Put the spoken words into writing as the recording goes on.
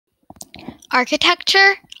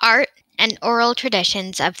Architecture, art, and oral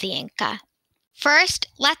traditions of the Inca. First,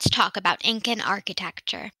 let's talk about Incan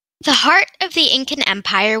architecture. The heart of the Incan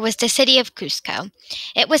Empire was the city of Cusco.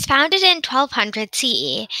 It was founded in 1200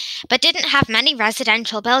 CE, but didn't have many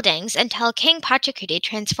residential buildings until King Pachacuti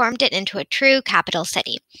transformed it into a true capital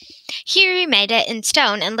city. He remade it in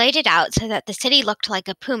stone and laid it out so that the city looked like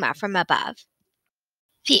a puma from above.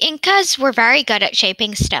 The Incas were very good at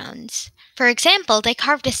shaping stones. For example, they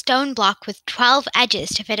carved a stone block with 12 edges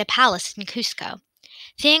to fit a palace in Cusco.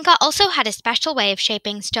 The Inca also had a special way of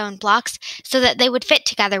shaping stone blocks so that they would fit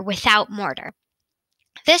together without mortar.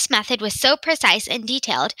 This method was so precise and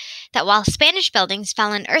detailed that while Spanish buildings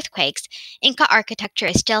fell in earthquakes, Inca architecture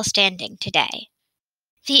is still standing today.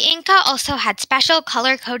 The Inca also had special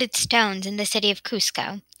color-coded stones in the city of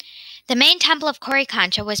Cusco. The main temple of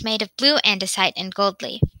Coricancha was made of blue andesite and gold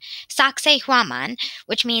leaf. Sacsayhuaman,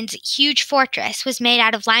 which means huge fortress, was made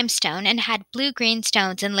out of limestone and had blue-green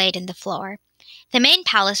stones inlaid in the floor. The main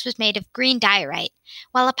palace was made of green diorite,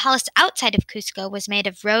 while a palace outside of Cusco was made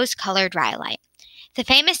of rose-colored rhyolite. The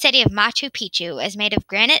famous city of Machu Picchu is made of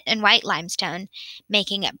granite and white limestone,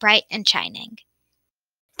 making it bright and shining.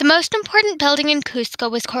 The most important building in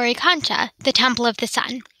Cusco was Coricancha, the Temple of the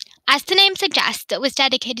Sun. As the name suggests, it was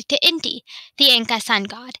dedicated to Inti, the Inca sun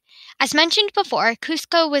god. As mentioned before,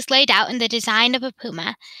 Cusco was laid out in the design of a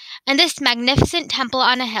puma, and this magnificent temple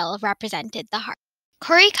on a hill represented the heart.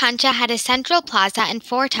 Coricancha had a central plaza and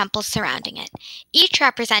 4 temples surrounding it. Each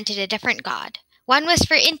represented a different god. One was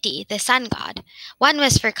for Inti, the sun god. One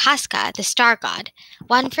was for Casca, the star god.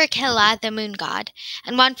 One for Killa, the moon god.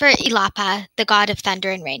 And one for Ilapa, the god of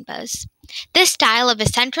thunder and rainbows. This style of a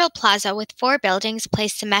central plaza with 4 buildings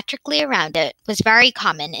placed symmetrically around it was very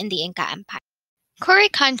common in the Inca Empire.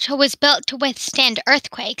 Coricancha was built to withstand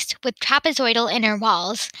earthquakes with trapezoidal inner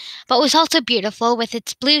walls, but was also beautiful with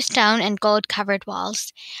its blue stone and gold-covered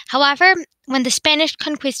walls. However, when the Spanish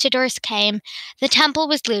conquistadors came, the temple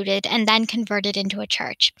was looted and then converted into a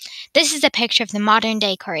church. This is a picture of the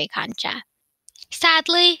modern-day Coricancha.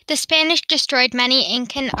 Sadly, the Spanish destroyed many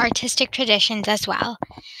Incan artistic traditions as well.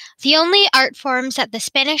 The only art forms that the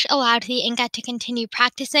Spanish allowed the Inca to continue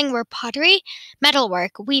practicing were pottery,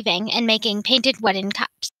 metalwork, weaving, and making painted wooden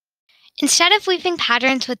cups. Instead of weaving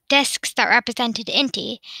patterns with discs that represented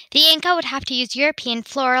Inti, the Inca would have to use European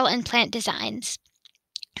floral and plant designs.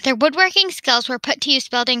 Their woodworking skills were put to use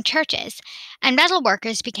building churches, and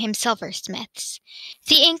metalworkers became silversmiths.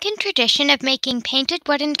 The Incan tradition of making painted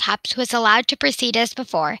wooden cups was allowed to proceed as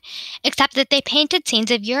before, except that they painted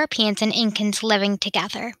scenes of Europeans and Incans living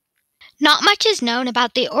together. Not much is known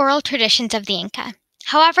about the oral traditions of the Inca.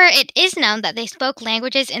 However, it is known that they spoke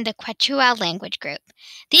languages in the Quechua language group.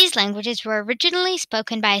 These languages were originally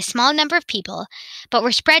spoken by a small number of people, but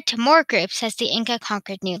were spread to more groups as the Inca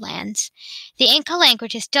conquered new lands. The Inca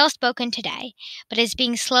language is still spoken today, but is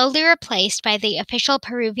being slowly replaced by the official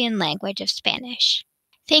Peruvian language of Spanish.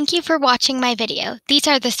 Thank you for watching my video. These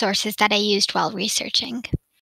are the sources that I used while researching.